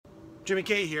Jimmy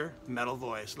K here, Metal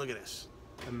Voice. Look at this.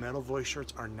 The Metal Voice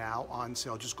shirts are now on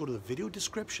sale. Just go to the video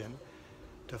description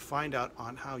to find out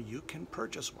on how you can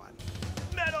purchase one.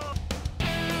 Metal!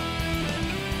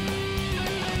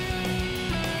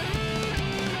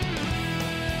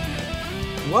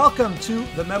 Welcome to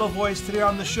the Metal Voice. Today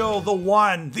on the show, the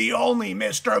one, the only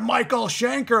Mr. Michael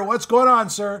Schenker. What's going on,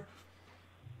 sir?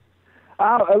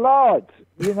 A lot.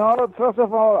 You know, first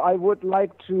of all, I would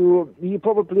like to, you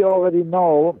probably already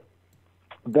know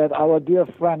that our dear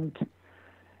friend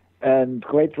and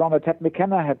great drummer Ted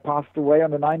Mckenna had passed away on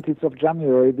the 19th of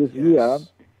January this year.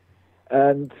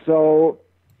 And so,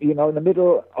 you know, in the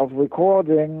middle of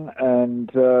recording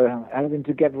and having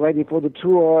to get ready for the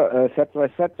tour, etc.,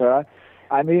 etc.,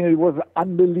 I mean, it was an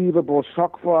unbelievable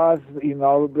shock for us, you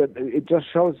know, but it just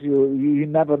shows you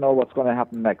never know what's going to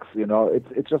happen next, you know.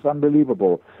 It's just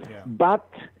unbelievable. Yeah. But,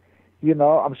 you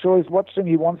know, I'm sure he's watching.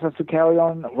 He wants us to carry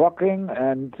on rocking.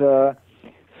 And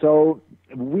so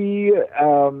we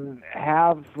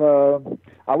have,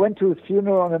 I went to his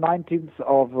funeral on the 19th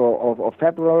of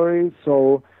February.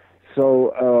 So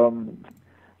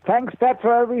thanks, Ted,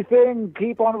 for everything.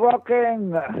 Keep on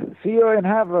rocking. See you in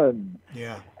heaven.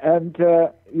 Yeah. And,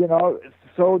 you know,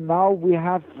 so now we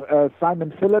have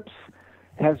Simon Phillips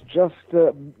has just,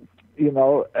 you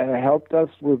know, helped us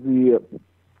with the,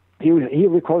 he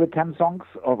recorded 10 songs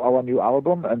of our new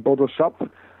album, and Bodo Shop,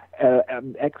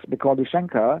 ex-Michael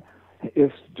Schenker,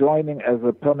 is joining as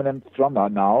a permanent drummer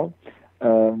now.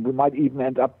 We might even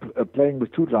end up playing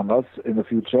with two drummers in the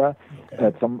future, okay,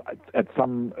 at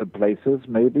some places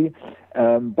maybe.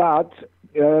 But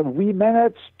we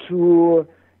managed to,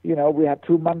 you know, we had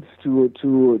 2 months to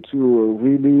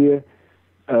really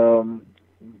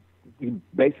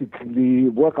basically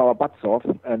work our butts off,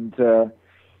 and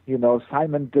you know,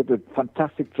 Simon did a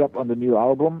fantastic job on the new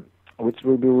album, which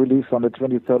will be released on the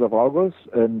 23rd of August,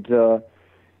 and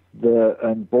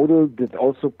Bodo did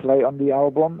also play on the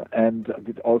album and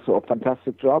did also a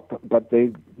fantastic job, but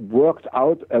they worked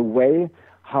out a way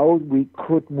how we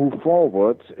could move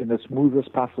forward in the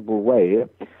smoothest possible way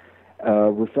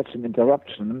with such an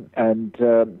interruption. And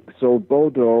so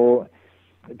Bodo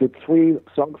did 3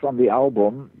 songs on the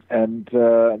album and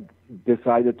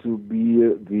decided to be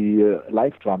the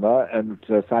live drummer, and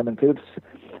Simon Phillips,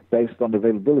 based on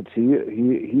availability,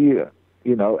 he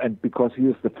you know, and because he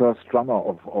is the first drummer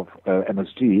of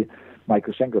MSG,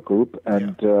 Michael Schenker Group,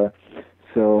 and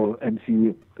so, and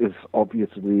he is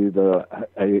obviously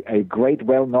a great,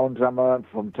 well-known drummer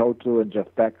from Toto and Jeff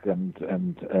Beck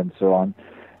and so on,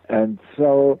 and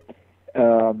so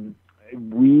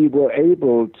we were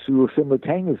able to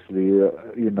simultaneously,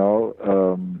 you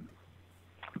know,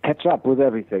 catch up with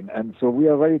everything, and so we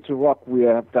are ready to rock. We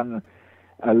have done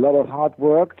a lot of hard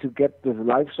work to get this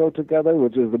live show together,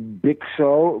 which is a big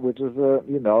show, which is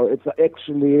you know, it's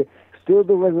actually still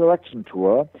the Resurrection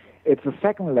Tour. It's the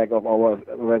second leg of our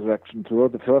Resurrection Tour.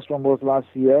 The first one was last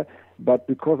year, but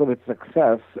because of its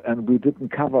success, and we didn't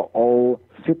cover all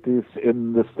cities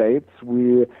in the States,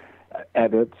 we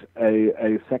added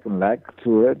a second leg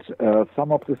to it.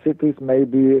 Some of the cities may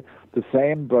be the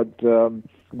same, but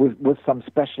with some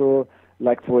special,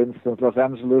 like, for instance, Los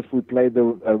Angeles, we played the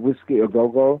Whiskey A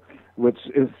Go-Go, which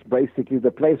is basically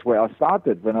the place where I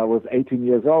started when I was 18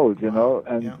 years old, you know,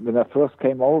 and when I first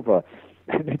came over.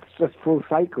 And it's just full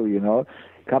cycle, you know,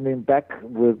 coming back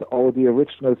with all the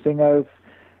original singers.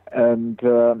 And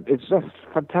it's just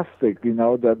fantastic, you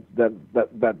know,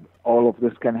 that all of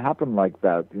this can happen like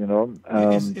that, you know.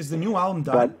 Is the new album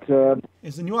done? But,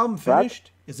 is the new album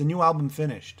finished? Is the new album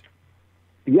finished?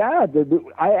 Yeah,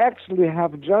 I actually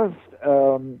have just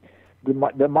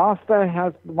the master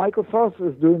has, Michael Foss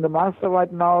is doing the master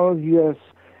right now. He has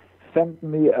sent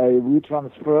me a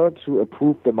retransfer to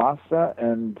approve the master,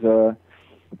 and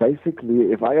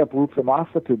basically, if I approve the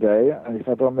master today, and if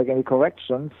I don't make any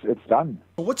corrections, it's done.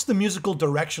 What's the musical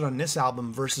direction on this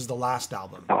album versus the last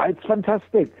album? Oh, it's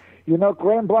fantastic. You know,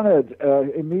 Graham Bonnet,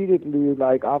 immediately,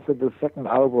 like, after the second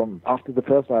album, after the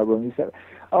first album, he said,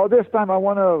 oh, this time I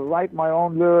want to write my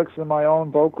own lyrics and my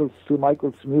own vocals to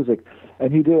Michael's music.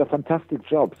 And he did a fantastic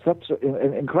job. Such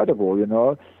incredible, you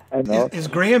know. And, is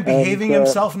Graham behaving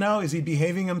himself now? Is he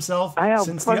behaving himself?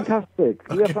 Since fantastic.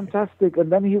 Okay. Yeah, fantastic.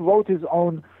 And then he wrote his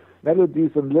own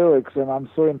melodies and lyrics, and I'm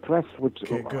so impressed with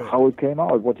how it came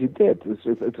out, what he did.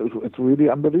 It's really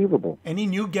unbelievable. Any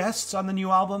new guests on the new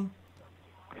album?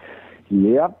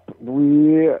 Yep,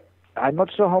 I'm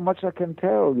not sure how much I can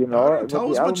tell, you know. Tell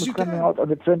the us album what you is coming can. out on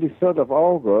the 23rd of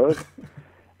August.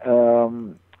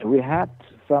 We had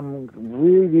some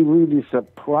really, really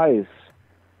surprise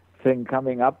thing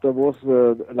coming up. There was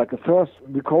like a first,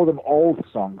 we call them old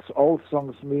songs. Old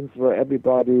songs means where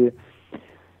everybody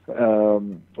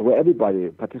where everybody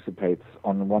participates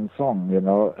on one song, you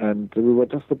know. And we were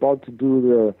just about to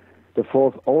do the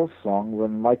fourth all song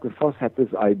when Michael Voss had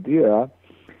this idea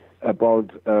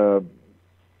about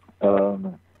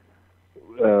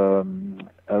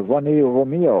Ronnie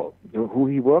Romeo, who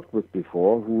he worked with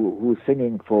before, who was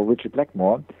singing for Richie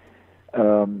Blackmore,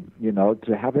 you know,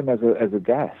 to have him as a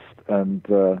guest. And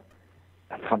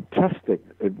fantastic.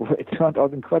 It turned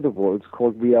out incredible. It's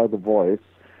called We Are the Voice.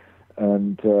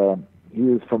 And he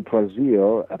is from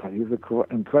Brazil, but he's an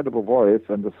incredible voice,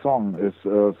 and the song is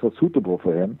so suitable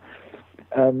for him.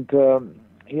 And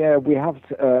yeah, we have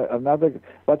another,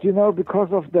 but you know,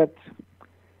 because of that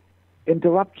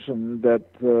interruption, that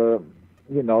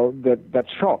you know, that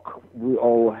shock we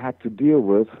all had to deal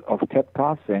with of Ted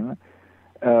passing,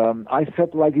 I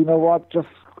said, like, you know what, just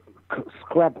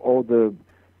scrap all the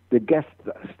guest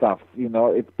stuff. You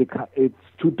know, it's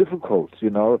too difficult. You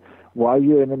know, while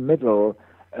you're in the middle,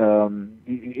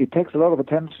 it takes a lot of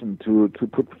attention to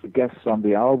put guests on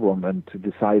the album and to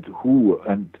decide who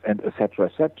and et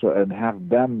cetera, and have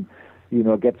them, you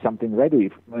know, get something ready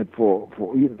for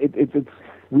it's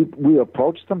we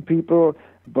approached some people,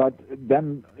 but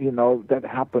then, you know, that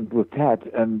happened with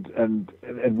Ted, and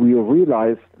we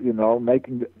realized, you know,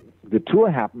 making the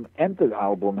tour happen and the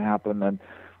album happen, and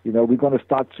you know, we're going to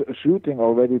start shooting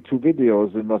already 2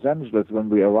 videos in Los Angeles when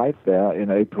we arrive there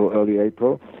in April, early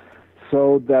April.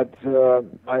 So that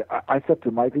I said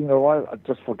to Mike, you know what,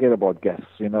 just forget about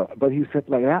guests, you know. But he said,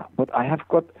 like, yeah, but I have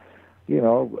got, you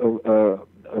know,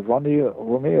 Ronnie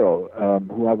Romeo,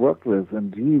 who I worked with,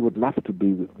 and he would love to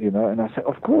be, you know. And I said,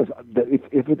 of course,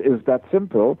 if it is that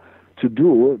simple to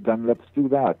do, then let's do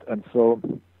that. And so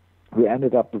we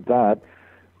ended up with that.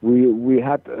 We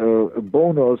had a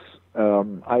bonus.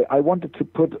 I wanted to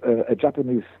put a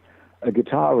Japanese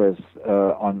guitarist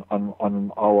on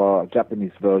our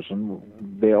Japanese version.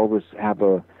 They always have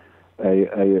a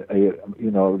you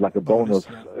know, like a bonus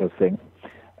thing,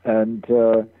 and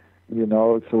you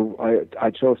know, so I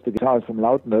chose the guitarist from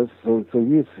Loudness. So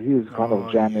he's kind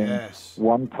of jamming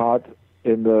one part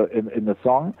in the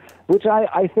song, which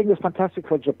I think is fantastic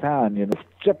for Japan. You know,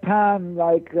 Japan,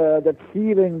 like that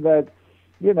feeling that,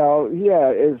 you know,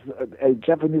 here is a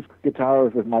Japanese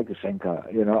guitarist with Michael Schenker.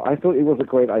 You know, I thought it was a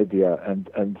great idea,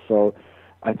 and so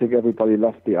I think everybody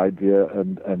loved the idea,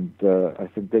 and I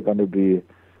think they're going to be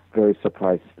very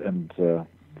surprised and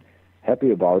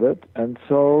happy about it. And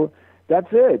so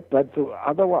that's it. But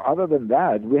other than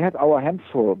that, we had our hands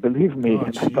full, believe me.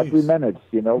 But we managed.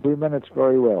 You know, we managed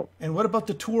very well. And what about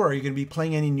the tour? Are you going to be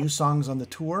playing any new songs on the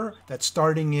tour that's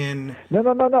starting in?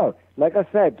 No. Like I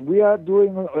said, we are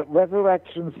doing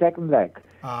Resurrection second leg.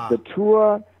 The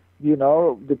tour, you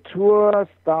know, the tour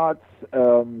starts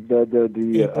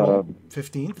the April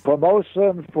 15th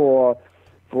promotion for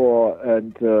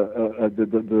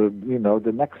the you know,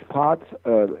 the next part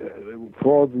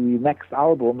for the next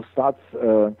album starts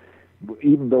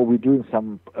even though we're doing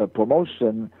some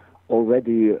promotion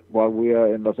already while we are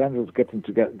in Los Angeles, getting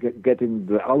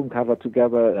the album cover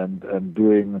together and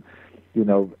doing, you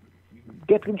know,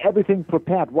 getting everything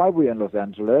prepared while we're in Los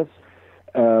Angeles,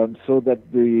 so that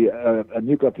the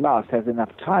Nuclear Blast has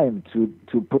enough time to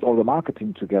put all the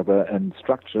marketing together and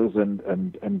structures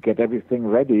and get everything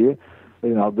ready.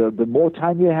 You know, the more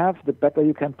time you have, the better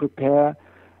you can prepare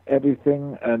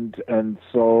everything, and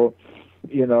so,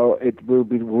 you know, it will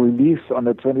be released on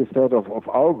the 23rd of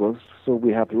August, so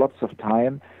we have lots of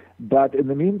time. But in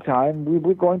the meantime,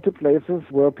 we're going to places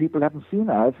where people haven't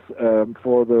seen us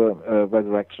for the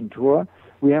Resurrection tour.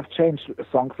 We have changed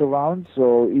songs around,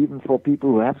 so even for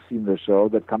people who have seen the show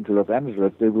that come to Los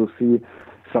Angeles, they will see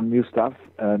some new stuff.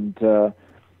 And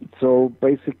so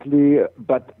basically,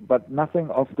 but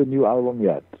nothing of the new album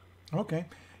yet. Okay.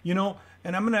 You know,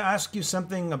 and I'm going to ask you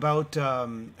something about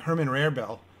Herman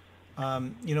Rarebell.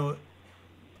 You know,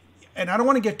 and I don't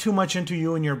want to get too much into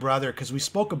you and your brother, because we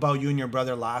spoke about you and your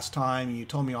brother last time. You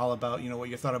told me all about, you know, what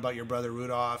you thought about your brother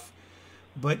Rudolf.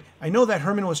 But I know that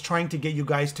Herman was trying to get you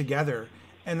guys together.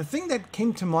 And the thing that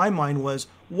came to my mind was,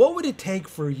 what would it take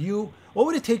for you? What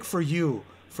would it take for you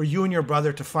and your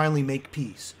brother to finally make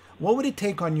peace? What would it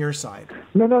take on your side?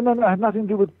 No. It has nothing to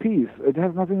do with peace. It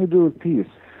has nothing to do with peace.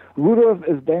 Rudolf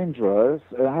is dangerous.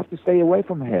 I have to stay away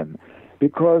from him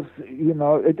because, you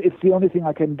know, it's the only thing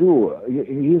I can do.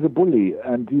 He's a bully,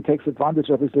 and he takes advantage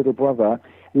of his little brother.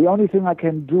 The only thing I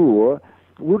can do,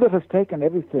 Rudolf has taken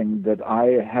everything that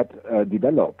I had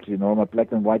developed, you know, my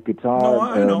black and white guitar. No,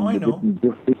 I know.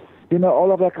 You know,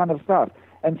 all of that kind of stuff.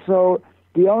 And so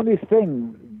the only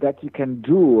thing that you can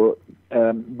do,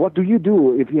 what do you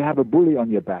do if you have a bully on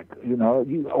your back? You know,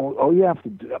 all you have to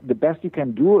do, the best you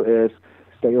can do is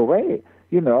stay away.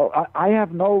 I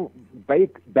have no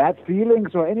bad feelings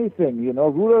or anything.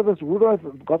 Rudolf is Rudolf.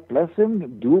 God bless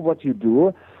him. Do what you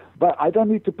do. But I don't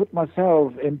need to put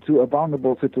myself into a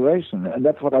vulnerable situation, and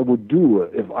that's what I would do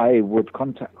if I would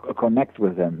connect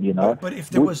with him. But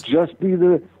if there was just be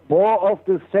more of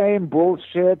the same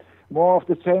bullshit, more of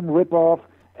the same ripoff,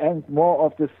 and more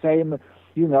of the same.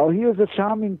 He is a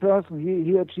charming person.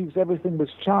 He achieves everything with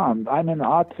charm. I'm an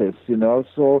artist,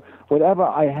 so whatever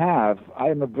I have,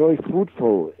 I'm a very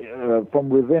fruitful from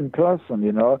within person,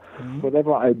 Mm-hmm.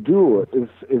 Whatever I do is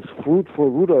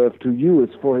fruitful. Rudolf to use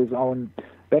for his own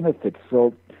benefit.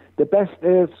 So the best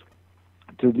is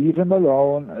to leave him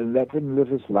alone and let him live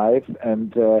his life,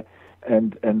 and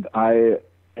I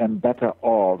am better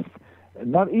off.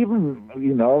 Not even,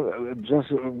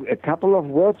 just a couple of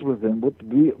words with him would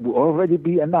already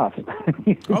be enough.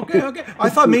 Okay. I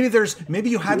thought maybe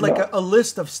you had like a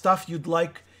list of stuff you'd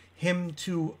like him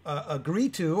to agree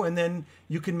to, and then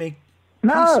you can make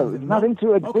peace with him. Nothing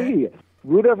to agree. Okay.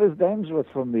 Rudolf is dangerous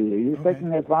for me. He's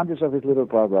taking advantage of his little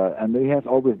brother, and he has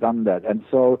always done that. And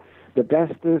so the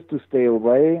best is to stay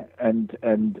away and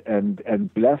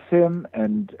bless him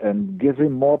and give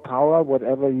him more power,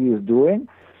 whatever he is doing.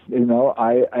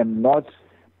 I am not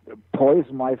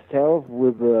poised myself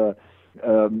with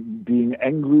being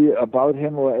angry about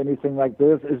him or anything like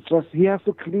this. It's just he has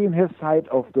to clean his side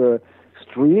of the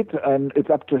street, and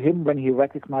it's up to him when he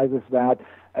recognizes that.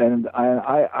 And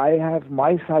I have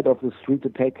my side of the street to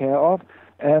take care of,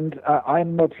 and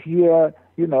I'm not here.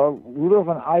 Rudolf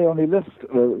and I only lived,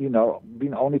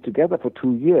 been only together for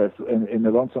 2 years in the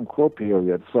Lonesome Crow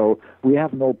period, so we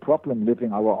have no problem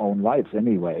living our own lives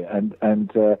anyway. And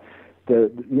the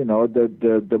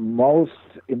most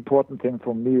important thing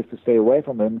for me is to stay away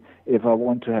from him if I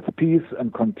want to have peace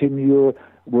and continue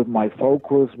with my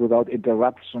focus without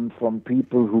interruption from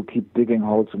people who keep digging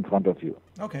holes in front of you.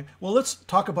 Okay, well, let's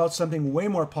talk about something way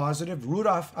more positive.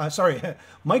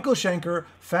 Michael Schenker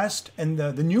Fest and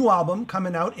the new album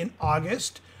coming out in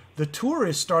August. The tour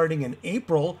is starting in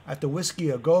April at the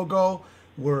Whiskey A Go Go.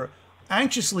 We're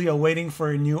anxiously awaiting for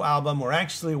a new album. We're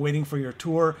anxiously waiting for your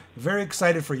tour. Very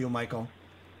excited for you, Michael.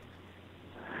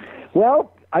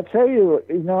 Well, I tell you,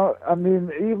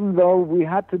 even though we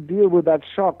had to deal with that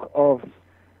shock of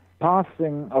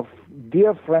passing, of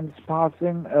dear friends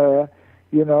passing, but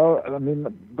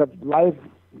life,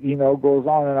 goes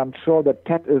on, and I'm sure that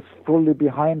Ted is fully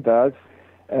behind us,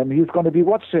 and he's going to be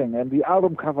watching, and the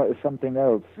album cover is something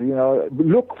else.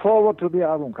 Look forward to the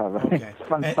album cover. Okay. It's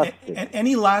fantastic. And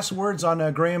any last words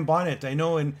on Graham Bonnet? I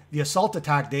know in the assault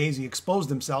attack days he exposed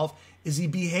himself. Is he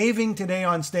behaving today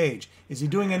on stage? Is he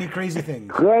doing any crazy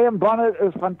things? Graham Bonnet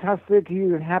is fantastic.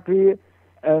 He's happy.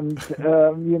 And,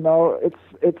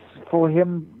 it's for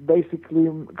him basically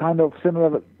kind of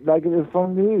similar like it is for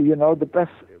me,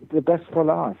 the best for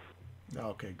last.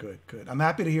 Okay, good. I'm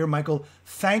happy to hear, Michael.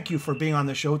 Thank you for being on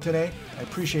the show today. I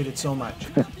appreciate it so much.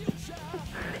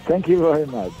 Thank you very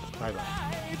much. Bye-bye.